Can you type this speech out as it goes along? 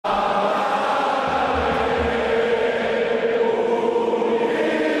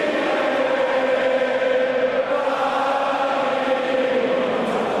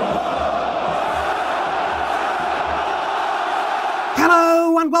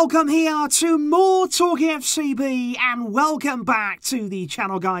welcome here to more TALKFCB and welcome back to the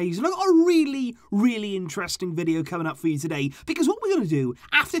channel, guys. And I've got a really interesting video coming up for you today, because what we're going to do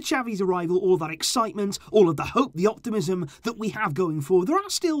after Xavi's arrival, all that excitement, all of the hope, the optimism that we have going forward, there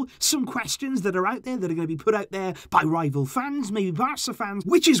are still some questions that are out there that are going to be put out there by rival fans, maybe Barça fans,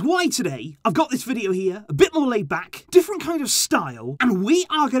 which is why today I've got this video here, a bit more laid back, different kind of style, and we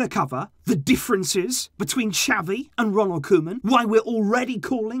are going to cover the differences between Xavi and Ronald Koeman, why we're already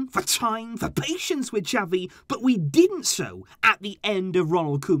calling for time, for patience with Xavi, but we didn't so at the end of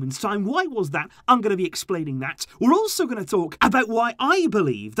Ronald Koeman's time. Why was that? I'm going to be explaining that. We're also going to talk about why I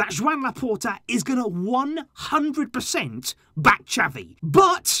believe that Joan Laporta is going to 100% back Xavi.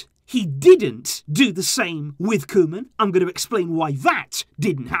 But he didn't do the same with Koeman. I'm going to explain why that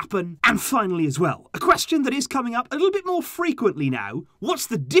didn't happen. And finally as well, a question that is coming up a little bit more frequently now. What's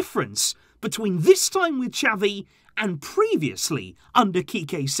the difference between this time with Xavi and previously under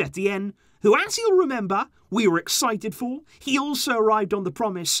Quique Setien, who, as you'll remember, we were excited for? He also arrived on the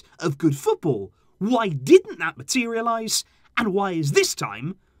promise of good football. Why didn't that materialise? And why is this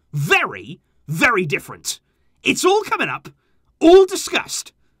time very different? It's all coming up, all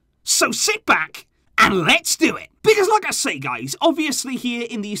discussed. So sit back and let's do it. Because like I say, guys, obviously here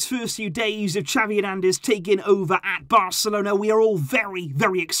in these first few days of Xavi Hernandez taking over at Barcelona, we are all very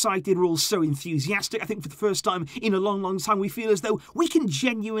excited. We're all so enthusiastic. I think for the first time in a long time, we feel as though we can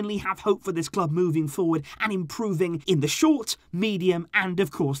genuinely have hope for this club moving forward and improving in the short, medium, and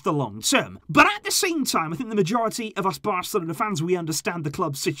of course the long term. But at the same time, I think the majority of us Barcelona fans, we understand the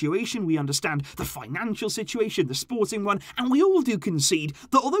club's situation, we understand the financial situation, the sporting one, and we all do concede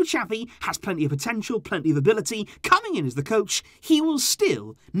that although Xavi has plenty of potential, plenty of ability, coming in as the coach, he will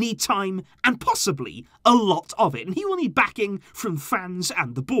still need time and possibly a lot of it. And he will need backing from fans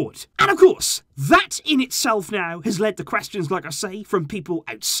and the board. And of course, that in itself now has led to questions, like I say, from people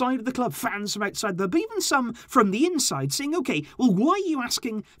outside of the club, fans from outside the club, but even some from the inside saying, okay, well, why are you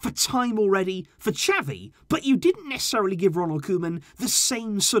asking for time already for Xavi, but you didn't necessarily give Ronald Koeman the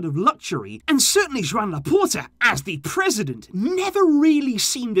same sort of luxury? And certainly Joan Laporta, as the president, never really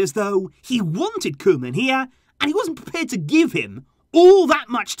seemed as though he wanted Koeman here, and he wasn't prepared to give him all that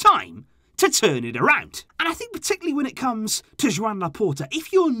much time to turn it around. And I think particularly when it comes to Joan Laporta,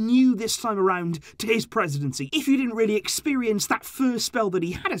 if you're new this time around to his presidency, if you didn't really experience that first spell that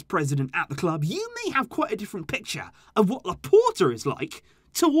he had as president at the club, you may have quite a different picture of what Laporta is like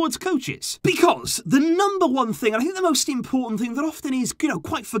towards coaches. Because the number one thing, and I think the most important thing that often is,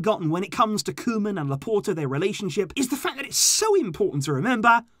 quite forgotten when it comes to Koeman and Laporta, their relationship, is the fact that it's so important to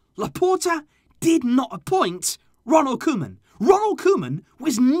remember Laporta did not appoint Ronald Koeman. Ronald Koeman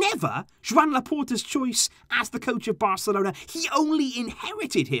was never Joan Laporta's choice as the coach of Barcelona. He only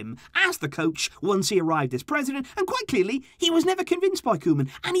inherited him as the coach once he arrived as president, and quite clearly, he was never convinced by Koeman,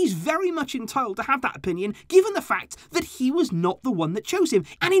 and he's very much entitled to have that opinion, given the fact that he was not the one that chose him.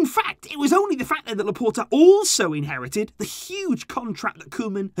 And in fact, it was only the fact that Laporta also inherited the huge contract that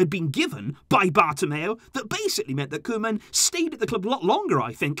Koeman had been given by Bartomeu that basically meant that Koeman stayed at the club a lot longer,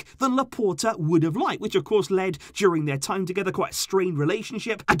 I think, than Laporta would have liked, which of course led, during their time together, quite a strained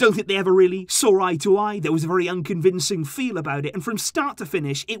relationship. I don't think they ever really saw eye to eye. There was a very unconvincing feel about it, and from start to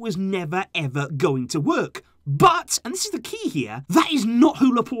finish, it was never ever going to work. But, and this is the key here, that is not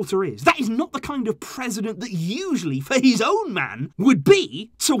who Laporta is. That is not the kind of president that usually, for his own man, would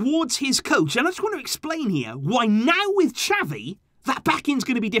be towards his coach. And I just want to explain here why now with Xavi, that backing's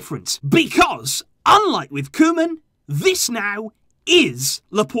going to be different. Because, unlike with Koeman, this now is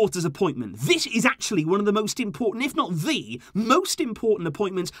Laporta's appointment. This is actually one of the most important, if not the most important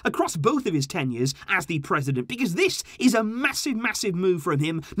appointments across both of his tenures as the president, because this is a massive move from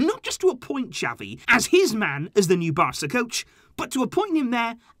him, not just to appoint Xavi as his man as the new Barca coach, but to appoint him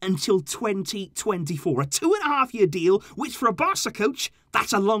there until 2024. A 2.5-year deal, which for a Barca coach,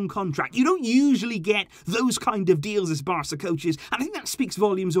 that's a long contract. You don't usually get those kind of deals as Barca coaches, and I think that speaks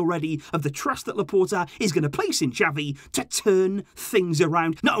volumes already of the trust that Laporta is going to place in Xavi to turn things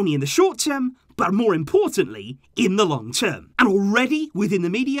around, not only in the short term, but more importantly, in the long term. And already within the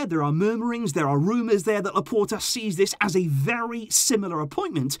media, there are murmurings, there are rumours there that Laporta sees this as a very similar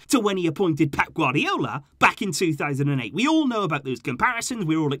appointment to when he appointed Pep Guardiola back in 2008. We all know about those comparisons,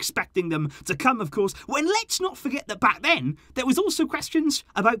 we're all expecting them to come, of course, when let's not forget that back then, there was also questions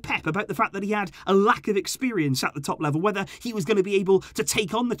about Pep, about the fact that he had a lack of experience at the top level, whether he was going to be able to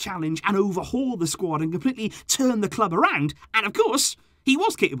take on the challenge and overhaul the squad and completely turn the club around. And of course, he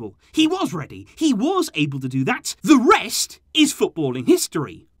was capable, he was ready, he was able to do that. The rest is footballing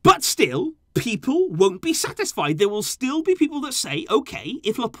history. But still, people won't be satisfied. There will still be people that say, okay,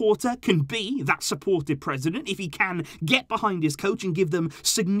 if Laporta can be that supportive president, if he can get behind his coach and give them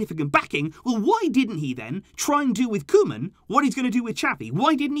significant backing, well, why didn't he then try and do with Koeman what he's going to do with Xavi?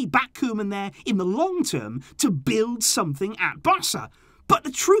 Why didn't he back Koeman there in the long term to build something at Barça? But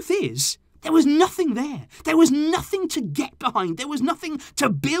the truth is, there was nothing there. There was nothing to get behind. There was nothing to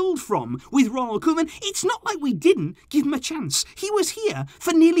build from with Ronald Koeman. It's not like we didn't give him a chance. He was here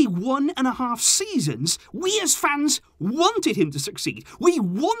for nearly 1.5 seasons. We as fans wanted him to succeed. We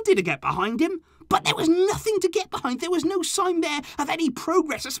wanted to get behind him. But there was nothing to get behind. There was no sign there of any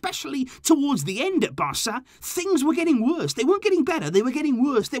progress, especially towards the end at Barça. Things were getting worse. They weren't getting better. They were getting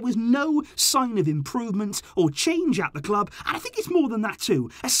worse. There was no sign of improvement or change at the club. And I think it's more than that too,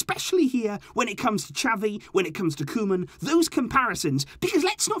 especially here when it comes to Xavi, when it comes to Koeman, those comparisons. Because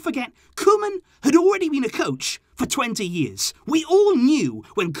let's not forget, Koeman had already been a coach for 20 years. We all knew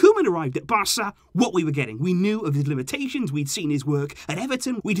when Koeman arrived at Barça what we were getting. We knew of his limitations. We'd seen his work at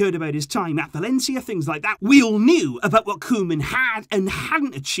Everton. We'd heard about his time at Valencia, things like that. We all knew about what Koeman had and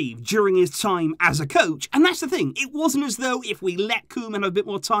hadn't achieved during his time as a coach. And that's the thing. It wasn't as though if we let Koeman have a bit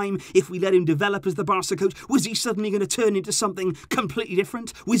more time, if we let him develop as the Barça coach, was he suddenly going to turn into something completely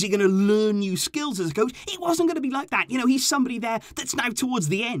different? Was he going to learn new skills as a coach? It wasn't going to be like that. You know, he's somebody there that's now towards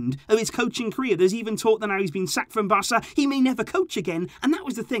the end of his coaching career. There's even talk that now he's been sacked from Barça, he may never coach again. And that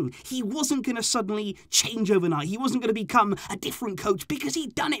was the thing. He wasn't going to suddenly change overnight. He wasn't going to become a different coach because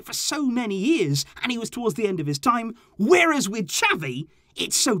he'd done it for so many years and he was towards the end of his time. Whereas with Xavi,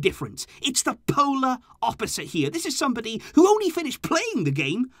 it's so different. It's the polar opposite here. This is somebody who only finished playing the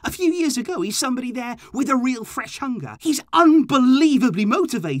game a few years ago. He's somebody there with a real fresh hunger. He's unbelievably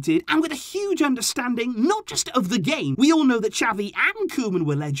motivated and with a huge understanding, not just of the game. We all know that Xavi and Koeman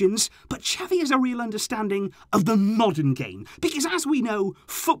were legends, but Xavi has a real understanding of the modern game. Because as we know,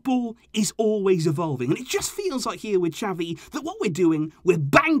 football is always evolving. And it just feels like here with Xavi that what we're doing, we're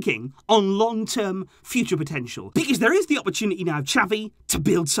banking on long-term future potential. Because there is the opportunity now of Xavi to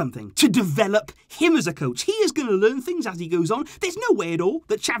build something, to develop him as a coach. He is going to learn things as he goes on. There's no way at all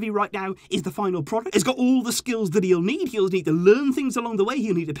that Xavi right now is the final product. He's got all the skills that he'll need. He'll need to learn things along the way.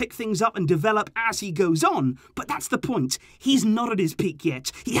 He'll need to pick things up and develop as he goes on. But that's the point. He's not at his peak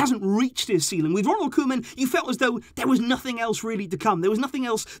yet. He hasn't reached his ceiling. With Ronald Koeman, you felt as though there was nothing else really to come. There was nothing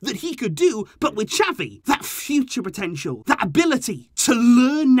else that he could do. But with Xavi, that future potential, that ability to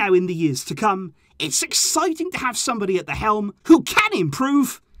learn now in the years to come, it's exciting to have somebody at the helm who can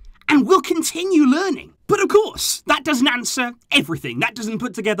improve and will continue learning. But of course, that doesn't answer everything. That doesn't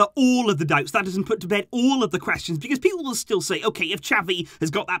put together all of the doubts. That doesn't put to bed all of the questions, because people will still say, okay, if Xavi has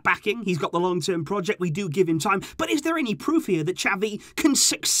got that backing, he's got the long-term project, we do give him time. But is there any proof here that Xavi can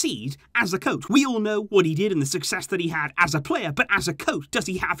succeed as a coach? We all know what he did and the success that he had as a player, but as a coach, does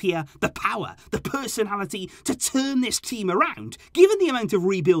he have here the power, the personality to turn this team around? Given the amount of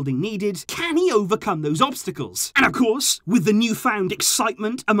rebuilding needed, can he overcome those obstacles? And of course, with the newfound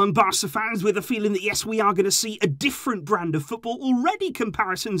excitement among Barça fans, with the feeling that yes, we are going to see a different brand of football, already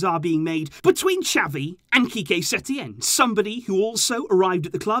comparisons are being made between Xavi and Quique Setien, somebody who also arrived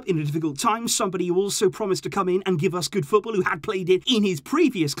at the club in a difficult time, somebody who also promised to come in and give us good football, who had played it in his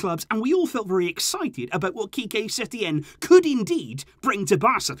previous clubs, and we all felt very excited about what Quique Setien could indeed bring to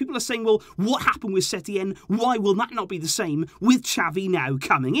Barça. People are saying, well, what happened with Setien? Why will that not be the same with Xavi now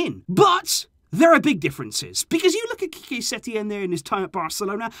coming in? But there are big differences, because you look at Quique Setien there in his time at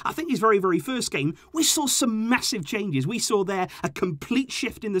Barcelona, I think his very, very first game, we saw some massive changes. We saw there a complete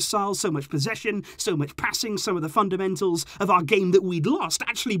shift in the style, so much possession, so much passing, some of the fundamentals of our game that we'd lost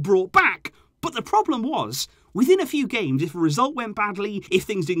actually brought back. But the problem was, within a few games, if a result went badly, if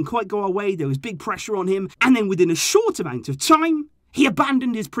things didn't quite go our way, there was big pressure on him, and then within a short amount of time, he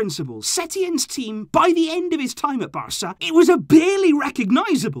abandoned his principles. Setien's team, by the end of his time at Barça, it was a barely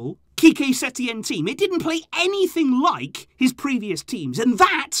recognisable Quique Setien team. It didn't play anything like his previous teams. And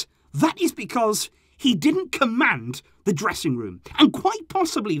that is because he didn't command the dressing room. And quite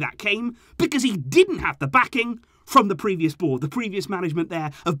possibly that came because he didn't have the backing from the previous board, the previous management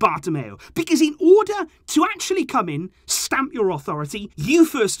there of Bartomeu. Because in order to actually come in, stamp your authority, you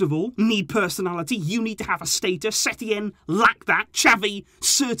first of all need personality, you need to have a status. Setien lacked that. Xavi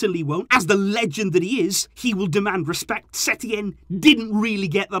certainly won't. As the legend that he is, he will demand respect. Setien didn't really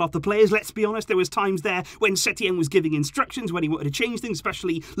get that off the players, let's be honest. There was times there when Setien was giving instructions, when he wanted to change things,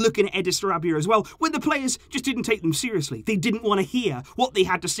 especially looking at Edis Sarabia as well, when the players just didn't take them seriously. They didn't want to hear what they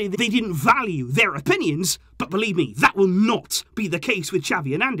had to say. They didn't value their opinions. But believe me, that will not be the case with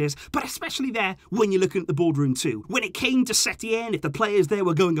Xavi Hernandez, but especially there when you're looking at the boardroom too. When it came moaning to Setien, if the players there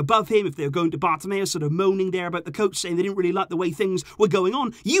were going above him, if they were going to Bartomeu, sort of moaning there about the coach, saying they didn't really like the way things were going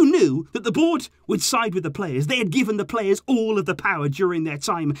on, you knew that the board would side with the players. They had given the players all of the power during their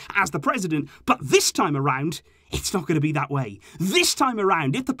time as the president. But this time around, it's not going to be that way. This time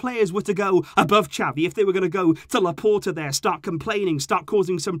around, if the players were to go above Xavi, if they were going to go to Laporta there, start complaining, start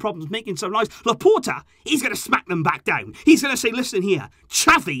causing some problems, making some noise, Laporta, he's going to smack them back down. He's going to say, listen here,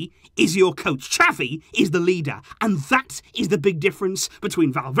 Xavi is your coach. Xavi is the leader. And that is the big difference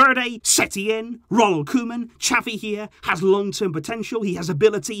between Valverde, Setien, Ronald Koeman. Xavi here has long-term potential. He has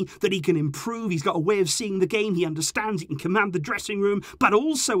ability that he can improve. He's got a way of seeing the game. He understands. He can command the dressing room. But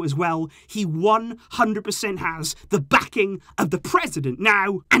also as well, he 100% has the backing of the president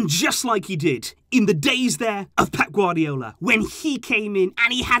now. And just like he did in the days there of Pep Guardiola, when he came in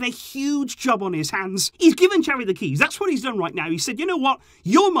and he had a huge job on his hands, he's given Xavi the keys. That's what he's done right now. He said, you know what?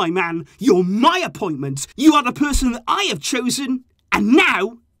 You're my man. You're my appointment. You are the person that I have chosen. And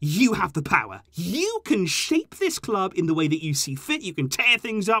now you have the power. You can shape this club in the way that you see fit. You can tear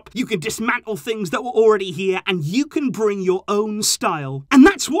things up. You can dismantle things that were already here. And you can bring your own style. And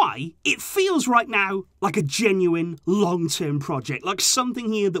that's why it feels right now like a genuine long-term project. Like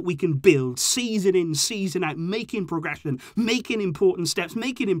something here that we can build season in, season out, making progression, making important steps,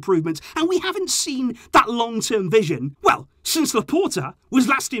 making improvements. And we haven't seen that long-term vision, well, since Laporta was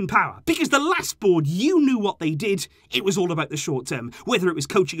last in power. Because the last board, you knew what they did. It was all about the short term. Whether it was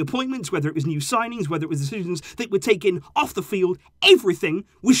coaching appointments, whether it was new signings, whether it was decisions that were taken off the field, everything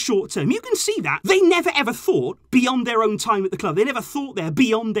was short term. You can see that. They never ever thought beyond their own time at the club. They never thought there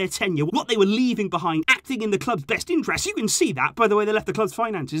beyond their tenure, what they were leaving behind, acting in the club's best interest. You can see that by the way they left the club's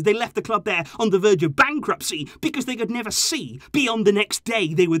finances. They left the club there on the verge of bankruptcy because they could never see beyond the next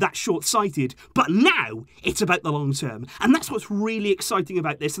day. They were that short-sighted. But now it's about the long term. And that's what's really exciting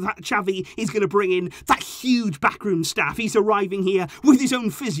about this. The fact that Xavi is going to bring in that huge backroom staff. He's arriving here with his own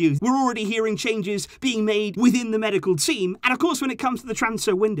physios. We're already hearing changes being made within the medical team. And of course, when it comes to the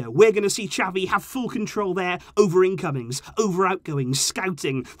transfer window, we're going to see Xavi have full control there over incomings, over outgoings,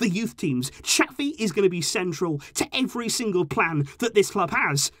 scouting, the youth teams. Xavi is going to be central to every single plan that this club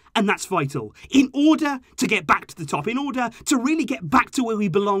has. And that's vital. In order to get back to the top, in order to really get back to where we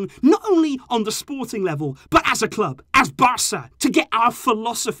belong, not only on the sporting level, but as a club, as Barça, to get our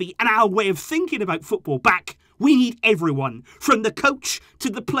philosophy and our way of thinking about football back, we need everyone, from the coach to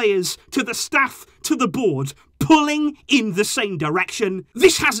the players, to the staff, to the board, pulling in the same direction.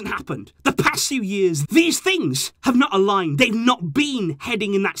 This hasn't happened. The past few years, these things have not aligned. They've not been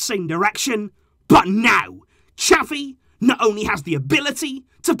heading in that same direction. But now, Xavi not only has the ability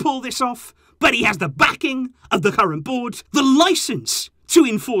to pull this off, but he has the backing of the current board, the license to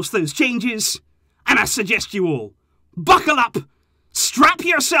enforce those changes. And I suggest you all, buckle up, strap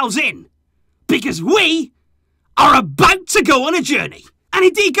yourselves in, because we are about to go on a journey. And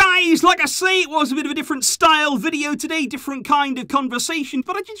indeed, guys, like I say, it was a bit of a different style video today, different kind of conversation,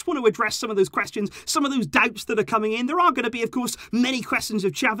 but I just want to address some of those questions, some of those doubts that are coming in. There are going to be, of course, many questions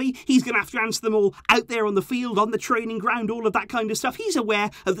of Xavi. He's going to have to answer them all out there on the field, on the training ground, all of that kind of stuff. He's aware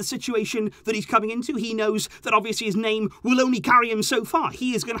of the situation that he's coming into. He knows that obviously his name will only carry him so far.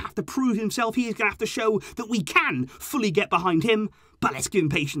 He is going to have to prove himself. He is going to have to show that we can fully get behind him. But let's give him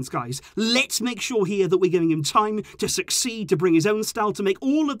patience, guys. Let's make sure here that we're giving him time to succeed, to bring his own style, to make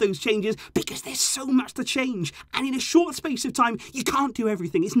all of those changes, because there's so much to change. And in a short space of time, you can't do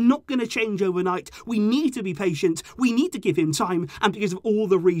everything. It's not going to change overnight. We need to be patient. We need to give him time. And because of all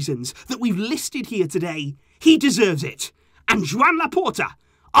the reasons that we've listed here today, he deserves it. And Joan Laporta,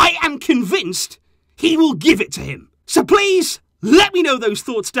 I am convinced he will give it to him. So please, let me know those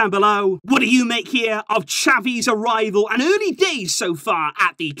thoughts down below. What do you make here of Xavi's arrival and early days so far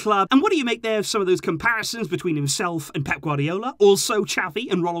at the club? And what do you make there of some of those comparisons between himself and Pep Guardiola? Also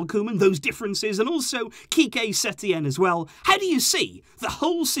Xavi and Ronald Koeman, those differences, and also Quique Setien as well. How do you see the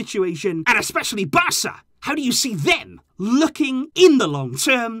whole situation, and especially Barça? How do you see them looking in the long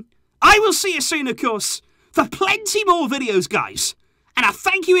term? I will see you soon, of course, for plenty more videos, guys. And I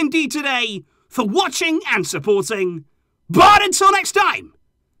thank you indeed today for watching and supporting. But until next time,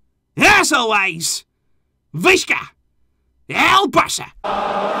 as always, Visca El Barça.